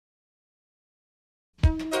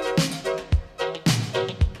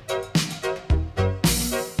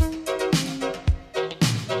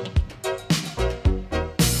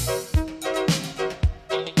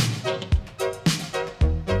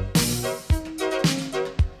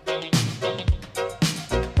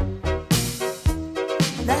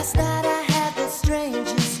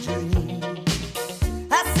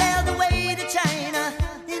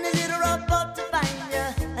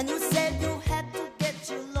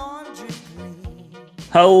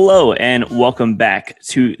Hello and welcome back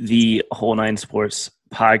to the Whole Nine Sports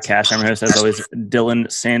podcast. I'm your host, as always,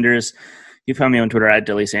 Dylan Sanders. You can find me on Twitter at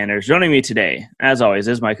Dilly Sanders. Joining me today, as always,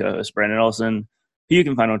 is my co-host, Brandon Olson, who you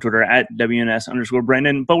can find on Twitter at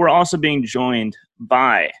WNS_Brandon. But we're also being joined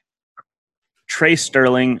by Trey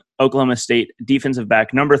Sterling, Oklahoma State defensive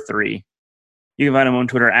back, number 3. You can find him on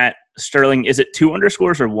Twitter at Sterling. Is it 2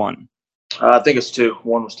 underscores or 1? I think it's 2.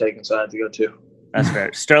 1 was taken, so I had to go 2. That's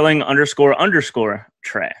fair. Sterling _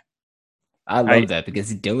 Trey. I love that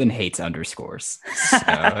because Dylan hates underscores. So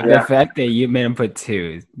the fact that you made him put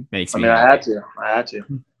 2 makes me happy. I had to.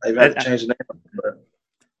 I even had to change the name.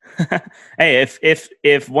 But hey,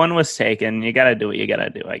 if 1 was taken, you gotta do what you gotta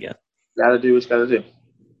do, I guess. Gotta do what you gotta do.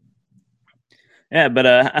 Yeah, but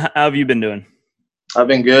how have you been doing? I've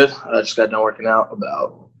been good. I just got done working out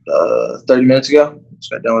about 30 minutes ago.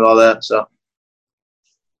 Just got done with all that, so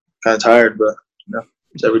kind of tired, but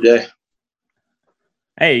it's every day.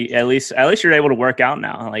 Hey, at least you're able to work out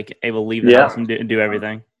now, like able to leave the house and do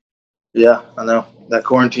everything. Yeah, I know. That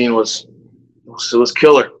quarantine was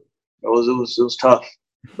killer. It was tough,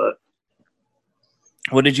 but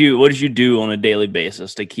what did you do on a daily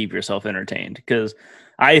basis to keep yourself entertained? Because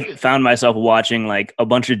I found myself watching like a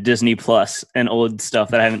bunch of Disney Plus and old stuff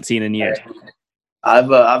that I haven't seen in years.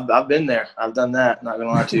 I've been there. I've done that. Not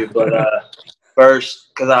gonna lie to you, but first,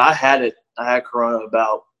 because I had Corona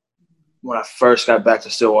about when I first got back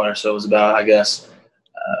to Stillwater, so it was about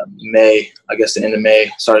May. I guess the end of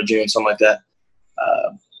May, start of June, something like that.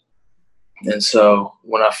 And so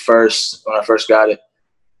when I first got it,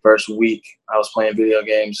 first week, I was playing video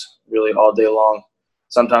games really all day long.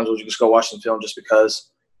 Sometimes we would just go watch some film just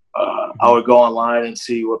because I would go online and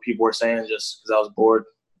see what people were saying just because I was bored.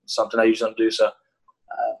 Something I usually don't do. So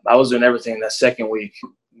I was doing everything. That second week,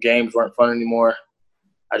 games weren't fun anymore.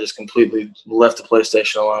 I just completely left the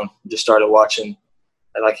PlayStation alone. Just started watching,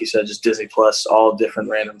 like you said, just Disney Plus, all different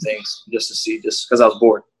random things just to see, just because I was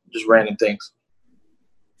bored, just random things.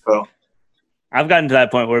 So I've gotten to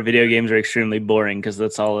that point where video games are extremely boring because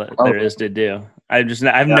that's all there is to do. I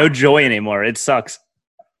have no joy anymore. It sucks.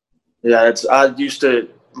 Yeah, I used to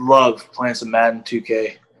love playing some Madden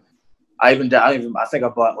 2K. I think I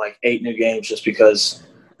bought like 8 new games just because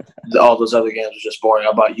all those other games were just boring.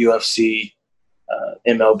 I bought UFC,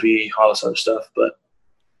 MLB, all this other stuff. But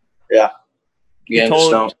yeah, If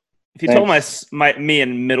you told me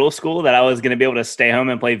in middle school that I was going to be able to stay home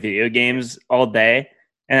and play video games all day,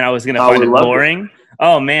 and I was going to find it boring,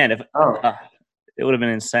 oh man, it would have been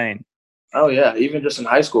insane. Oh yeah, even just in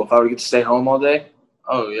high school, if I would get to stay home all day,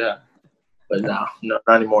 oh yeah. But no, not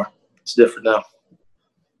anymore. It's different now.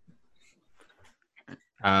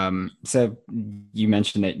 So you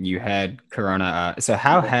mentioned that you had Corona. So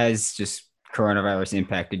how has just coronavirus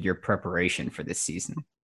impacted your preparation for this season?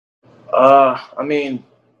 When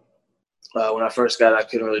I first got it, I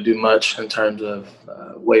couldn't really do much in terms of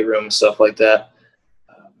weight room and stuff like that.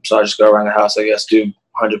 So I just go around the house, I guess, do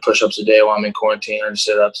 100 push-ups a day while I'm in quarantine, 100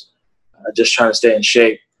 sit-ups, just trying to stay in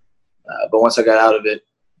shape. But once I got out of it,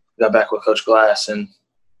 got back with Coach Glass, and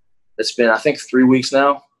it's been, I think, 3 weeks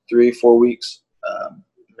now, 3-4 weeks. And,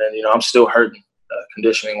 I'm still hurting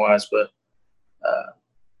conditioning-wise, but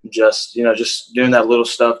just doing that little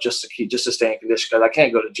stuff just to stay in condition, because I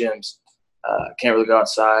can't go to gyms. I can't really go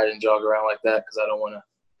outside and jog around like that because I don't want to,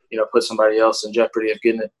 put somebody else in jeopardy of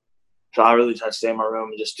getting it. So I really try to stay in my room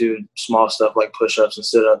and just do small stuff like push-ups and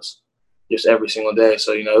sit-ups just every single day.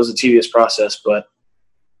 So, it was a tedious process, but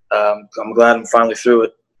I'm glad I'm finally through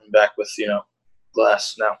it and back with,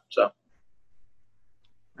 Glass now. So.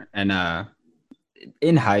 And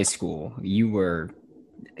in high school, you were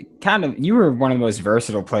one of the most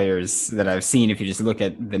versatile players that I've seen. If you just look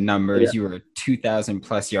at the numbers, you were a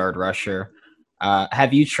 2,000+ yard rusher.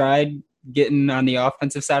 Have you tried getting on the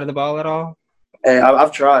offensive side of the ball at all? Hey,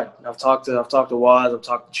 I've tried. I've talked to Waz. I've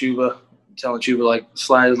talked to Chuba, telling Chuba like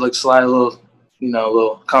slide a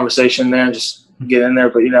little conversation there and just get in there.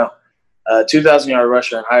 But 2,000 yard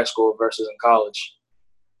rusher in high school versus in college,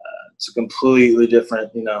 it's a completely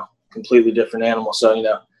different animal. So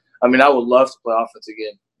I would love to play offense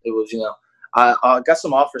again. It was I got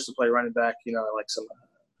some offers to play running back. Like some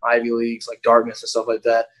Ivy Leagues like Dartmouth and stuff like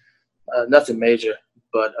that. Nothing major,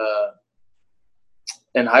 but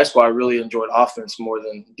in high school I really enjoyed offense more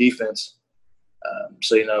than defense.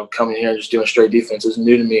 So coming here and just doing straight defense is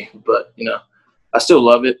new to me, but I still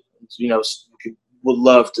love it. Would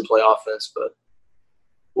love to play offense, but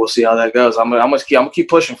we'll see how that goes. I'm gonna keep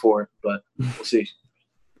pushing for it, but we'll see.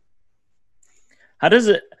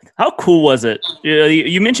 How cool was it?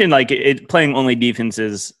 You mentioned like playing only defense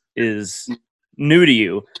is new to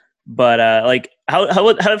you, But like how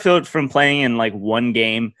did it feel from playing in like one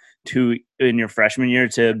game to in your freshman year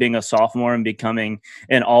to being a sophomore and becoming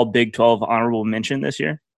an all Big 12 honorable mention this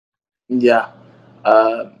year? Yeah.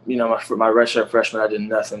 My redshirt freshman, I did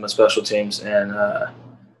nothing but special teams, and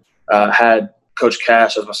had Coach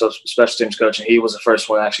Cash as my special teams coach, and he was the first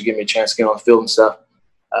one to actually give me a chance to get on the field and stuff.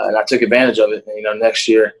 And I took advantage of it. And, next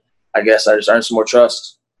year, I guess I just earned some more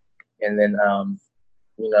trust. And then,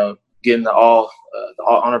 getting the all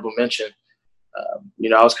honorable mention,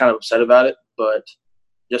 I was kind of upset about it, but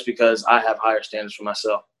just because I have higher standards for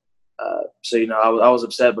myself. So I was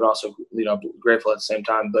upset, but also, grateful at the same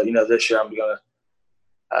time. But, this year I'm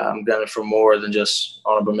gunning for more than just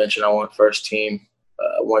honorable mention. I want first team.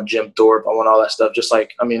 I want Jim Thorpe. I want all that stuff, just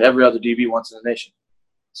like, every other DB wants in the nation.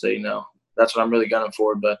 So, that's what I'm really gunning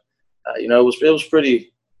for. But, it was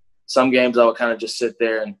pretty – some games I would kind of just sit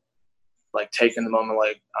there and, like, take in the moment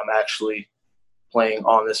like I'm actually playing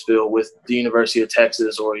on this field with the University of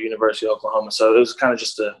Texas or University of Oklahoma. So it was kind of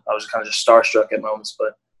just I was kind of just starstruck at moments.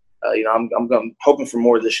 But, I'm hoping for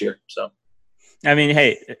more this year. So,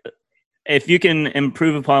 hey, if you can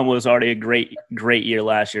improve upon what was already a great year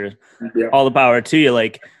last year, all the power to you.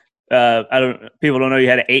 Like, people don't know you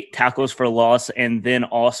had 8 tackles for loss and then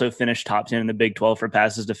also finished top 10 in the Big 12 for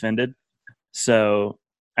passes defended. So,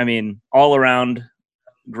 all around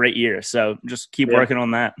great year. So just keep working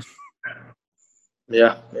on that.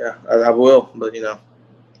 Yeah, I will, but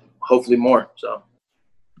hopefully more. So.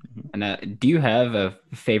 And do you have a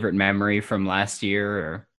favorite memory from last year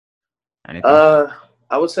or anything?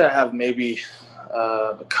 I would say I have maybe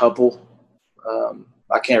a couple.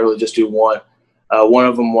 I can't really just do one. One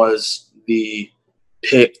of them was the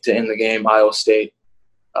pick to end the game, Iowa State,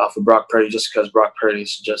 for Brock Purdy, just because Brock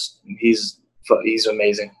Purdy's he's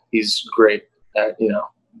amazing. He's great at,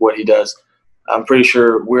 what he does. I'm pretty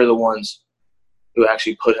sure we're the ones who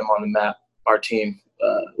actually put him on the map, our team.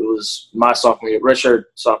 It was my sophomore year,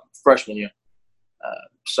 freshman year.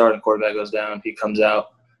 Starting quarterback goes down. He comes out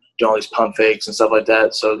doing all these pump fakes and stuff like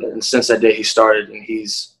that. So and since that day he started, and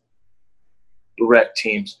he's wrecked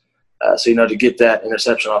teams. So, to get that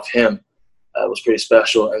interception off him was pretty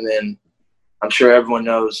special. And then I'm sure everyone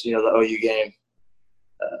knows, the OU game,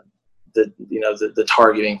 the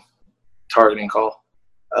targeting call.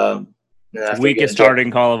 Weakest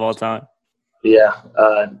targeting call of all time. Yeah.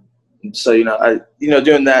 So,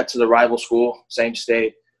 doing that to the rival school, same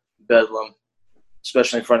state, Bedlam,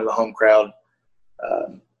 especially in front of the home crowd,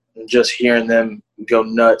 and just hearing them go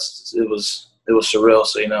nuts, it was surreal.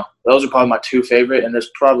 So, those are probably my 2 favorite, and there's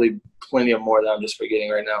probably plenty of more that I'm just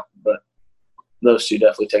forgetting right now. But those 2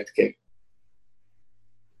 definitely take the cake.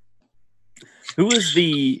 Who was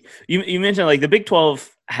you mentioned like the Big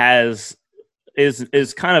 12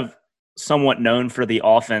 is kind of somewhat known for the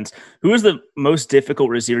offense. Who was the most difficult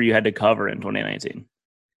receiver you had to cover in 2019?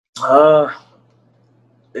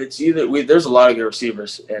 It's there's a lot of good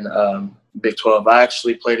receivers in Big 12. I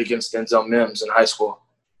actually played against Denzel Mims in high school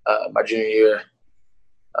my junior year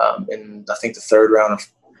in I think the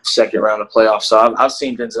second round of playoffs. So I've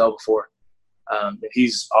seen Denzel before. And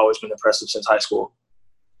he's always been impressive since high school.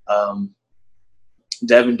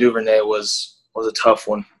 Devin Duvernay was a tough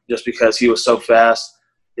one just because he was so fast.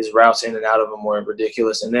 His routes in and out of them were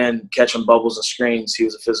ridiculous. And then catching bubbles and screens, he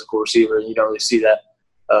was a physical receiver, and you don't really see that.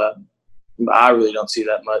 I really don't see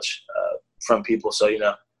that much from people. So,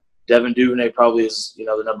 Devin Duvernay probably is,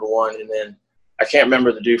 the number one. And then I can't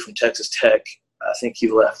remember the dude from Texas Tech. I think he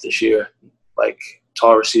left this year, like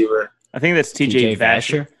tall receiver. I think that's TJ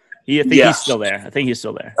Vasher. I think he's still there.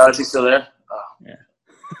 Is he still there? Oh. Yeah.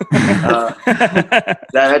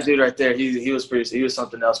 That dude right there, he was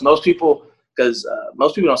something else. Most people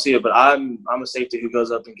don't see it, but I'm a safety who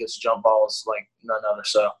goes up and gets jump balls like none other.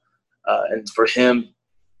 So, and for him,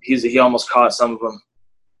 he almost caught some of them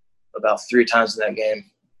about 3 times in that game,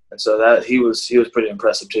 and so that he was pretty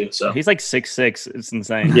impressive too. So he's like 6'6". It's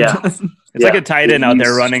insane. Yeah, it's like a tight end out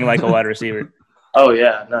there running like a wide receiver. Oh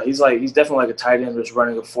yeah, no, he's definitely like a tight end just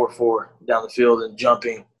running a 4.4 down the field and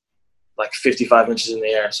jumping like 55 inches in the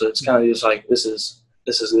air. So it's kind of just like this is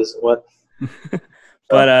what.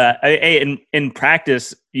 But hey, in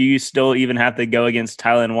practice, you still even have to go against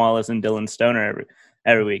Tylan Wallace and Dylan Stoner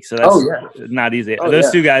every week. So that's not easy.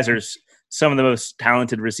 Those 2 guys are some of the most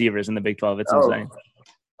talented receivers in the Big 12. It's insane.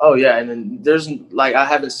 Oh yeah, and then there's I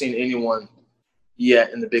haven't seen anyone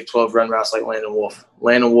yet in the Big 12 run routes like Landon Wolf.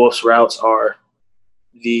 Landon Wolf's routes are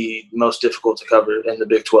the most difficult to cover in the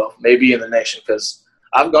Big 12, maybe in the nation, because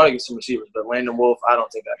I've gone against some receivers, but Landon Wolf, I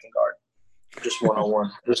don't think I can guard just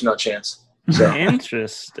one-on-one. There's no chance. So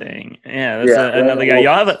interesting. Yeah, that's another guy.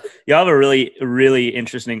 Y'all have a really, really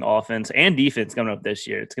interesting offense and defense coming up this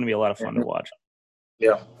year. It's going to be a lot of fun to watch.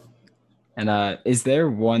 Yeah. And is there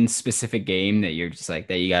one specific game that you're just like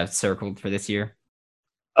that you got circled for this year?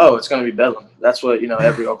 Oh, it's going to be Bedlam. That's what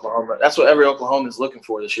every Oklahoman is looking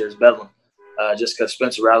for this year is Bedlam. Just because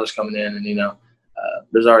Spencer Rattler's coming in, and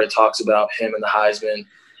there's already talks about him and the Heisman,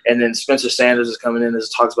 and then Spencer Sanders is coming in. There's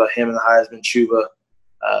talks about him and the Heisman. Chuba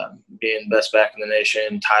being best back in the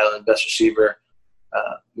nation, Tylen best receiver,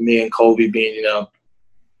 me and Colby being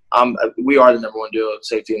we are the number one duo of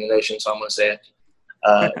safety in the nation, so I'm going to say it.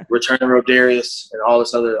 Returning Rodarius and all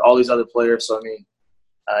these other players. So I mean,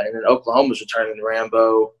 and then Oklahoma's returning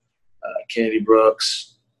Rambo, Kennedy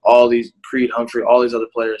Brooks, all these Creed Humphrey, all these other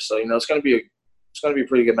players. So it's going to be a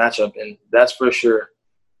pretty good matchup, and that's for sure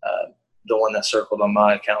the one that's circled on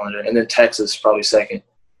my calendar. And then Texas probably second.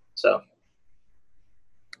 So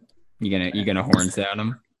you gonna horns down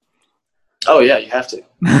them? Oh yeah, you have to.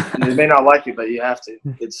 They may not like it, but you have to.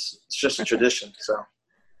 It's just a tradition. So.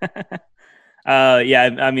 Yeah,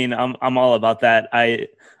 I mean, I'm all about that. I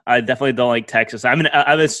definitely don't like Texas. I'm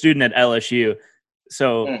a student at LSU,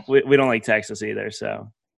 so we don't like Texas either.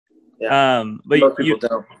 So, yeah. But most people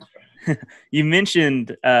don't. You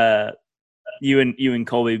mentioned you and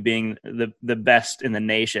Colby being the best in the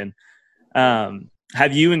nation.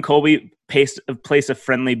 Have you and Colby placed a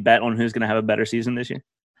friendly bet on who's going to have a better season this year?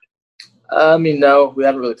 I mean, no, we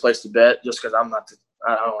haven't really placed a bet just because I don't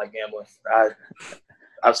like gambling.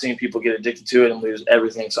 I've seen people get addicted to it and lose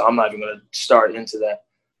everything, so I'm not even going to start into that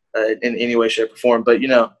in any way, shape, or form. But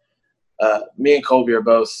me and Colby are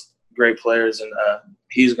both great players, and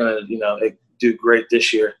he's going to do great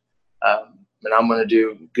this year, and I'm going to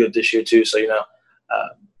do good this year too. So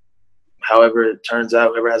however it turns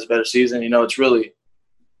out, whoever has a better season, it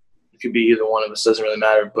could be either one of us. Doesn't really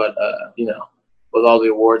matter. But with all the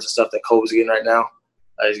awards and stuff that Colby's getting right now,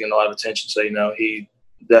 he's getting a lot of attention. So he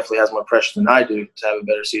definitely has more pressure than I do to have a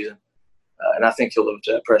better season, and I think he'll live up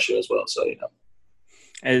to that pressure as well. So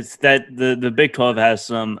it's that the Big 12 has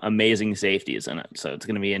some amazing safeties in it, so it's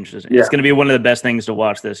going to be interesting. Yeah. It's going to be one of the best things to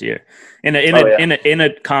watch this year. In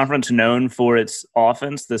a conference known for its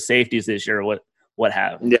offense, the safeties this year are what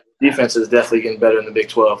have. Yeah, defense is definitely getting better in the Big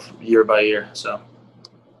 12 year by year. So,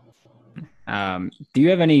 do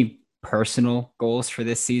you have any personal goals for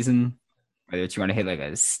this season? Whether you want to hit like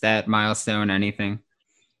a stat milestone, anything?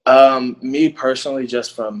 Me personally,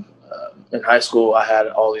 just from in high school, I had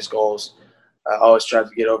all these goals. I always tried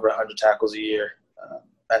to get over 100 tackles a year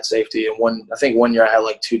at safety. And I think one year I had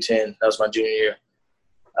like 210. That was my junior year.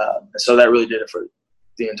 And so that really did it for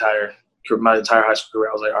my entire high school career.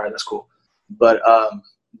 I was like, all right, that's cool. But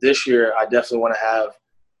this year, I definitely want to have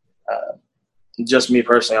just me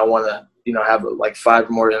personally. I want to have like 5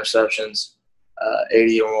 more interceptions,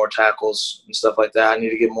 80 or more tackles and stuff like that. I need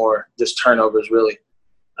to get more just turnovers really.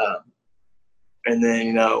 And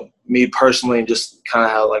then, me personally, just kind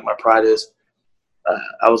of how like my pride is,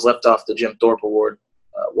 I was left off the Jim Thorpe Award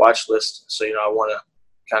watch list. So, I want to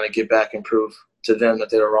kind of get back and prove to them that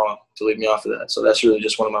they were wrong to leave me off of that. So that's really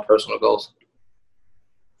just one of my personal goals.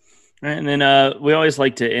 And then we always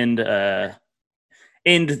like to end the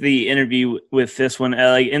interview with this one.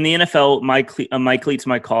 Like in the NFL, my cleats,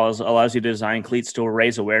 my cause allows you to design cleats to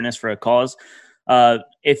raise awareness for a cause.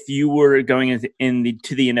 If you were going to the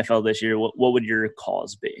NFL this year, what would your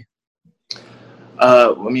cause be?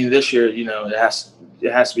 I mean, this year, it has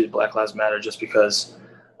to be the Black Lives Matter, just because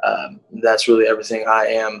that's really everything I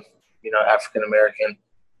am. African American,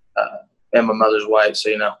 and my mother's white, so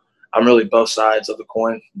I'm really both sides of the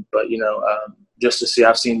coin. But just to see,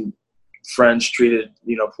 I've seen friends treated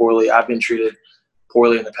poorly. I've been treated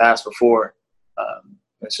poorly in the past before,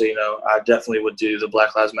 and so I definitely would do the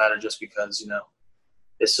Black Lives Matter, just because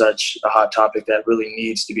it's such a hot topic that really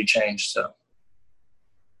needs to be changed. So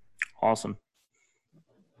awesome.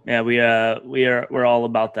 Yeah, we're all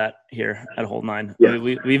about that here at Hold 9. Yeah.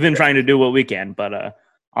 We've been trying to do what we can, but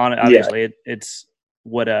obviously it's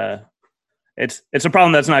a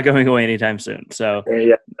problem that's not going away anytime soon. So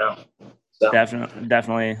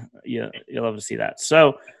definitely you'll love to see that.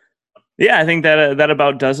 So yeah, I think that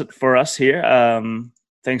about does it for us here.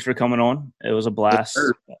 Thanks for coming on. It was a blast.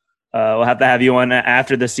 Yes, we'll have to have you on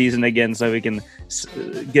after the season again, so we can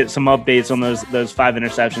get some updates on those 5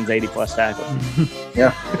 interceptions, 80+ tackles.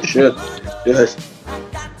 Yeah, it should. Good.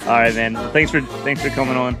 All right, man. Thanks for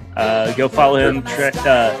coming on. Go follow him,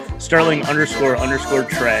 Sterling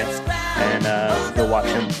 __Trey, and go watch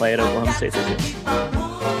him play at Oklahoma State this year.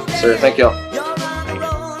 Sir, thank y'all.